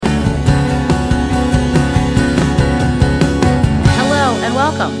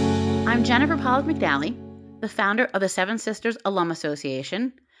Welcome. I'm Jennifer Pollock McNally, the founder of the Seven Sisters Alum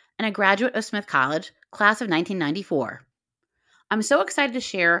Association and a graduate of Smith College, class of 1994. I'm so excited to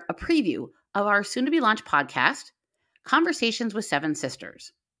share a preview of our soon-to-be-launched podcast, Conversations with Seven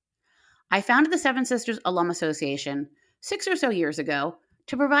Sisters. I founded the Seven Sisters Alum Association 6 or so years ago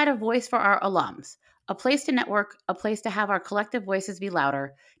to provide a voice for our alums, a place to network, a place to have our collective voices be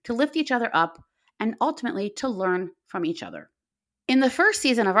louder, to lift each other up, and ultimately to learn from each other. In the first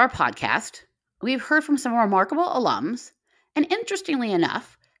season of our podcast, we've heard from some remarkable alums, and interestingly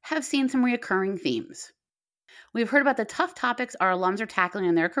enough, have seen some recurring themes. We've heard about the tough topics our alums are tackling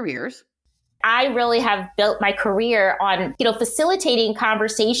in their careers. I really have built my career on, facilitating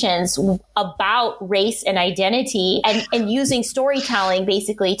conversations about race and identity and using storytelling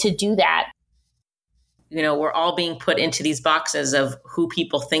basically to do that. We're all being put into these boxes of who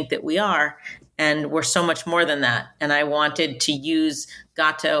people think that we are. And we're so much more than that. And I wanted to use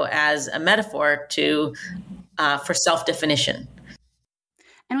Gato as a metaphor for self-definition.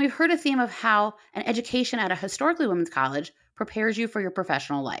 And we've heard a theme of how an education at a historically women's college prepares you for your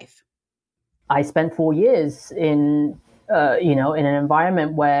professional life. I spent 4 years in an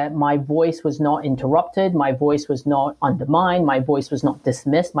environment where my voice was not interrupted, my voice was not undermined, my voice was not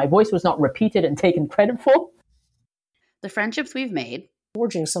dismissed, my voice was not repeated and taken credit for. The friendships we've made.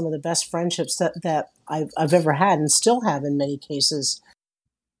 Forging some of the best friendships that I've ever had and still have in many cases.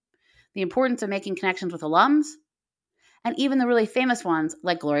 The importance of making connections with alums, and even the really famous ones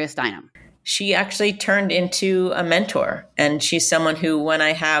like Gloria Steinem. She actually turned into a mentor, and she's someone who, when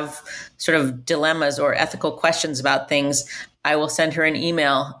I have sort of dilemmas or ethical questions about things, I will send her an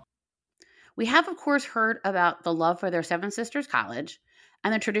email. We have, of course, heard about the love for their Seven Sisters College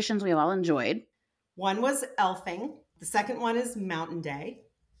and the traditions we have all enjoyed. One was elfing. The second one is Mountain Day.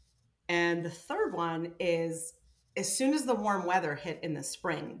 And the third one is, as soon as the warm weather hit in the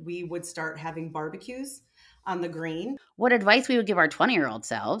spring, we would start having barbecues on the green. What advice we would give our 20-year-old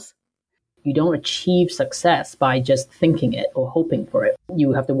selves. You don't achieve success by just thinking it or hoping for it.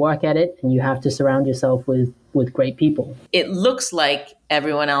 You have to work at it, and you have to surround yourself with great people. It looks like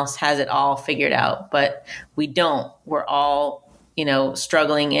everyone else has it all figured out, but we don't. We're all,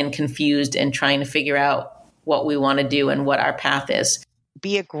 struggling and confused and trying to figure out what we want to do and what our path is.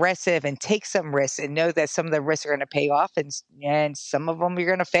 Be aggressive and take some risks and know that some of the risks are going to pay off and some of them you're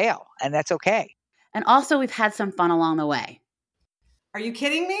going to fail, and that's okay. And also we've had some fun along the way. Are you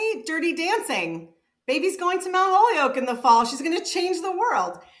kidding me? Dirty Dancing. Baby's going to Mount Holyoke in the fall. She's going to change the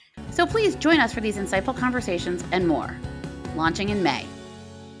world. So please join us for these insightful conversations and more. Launching in May.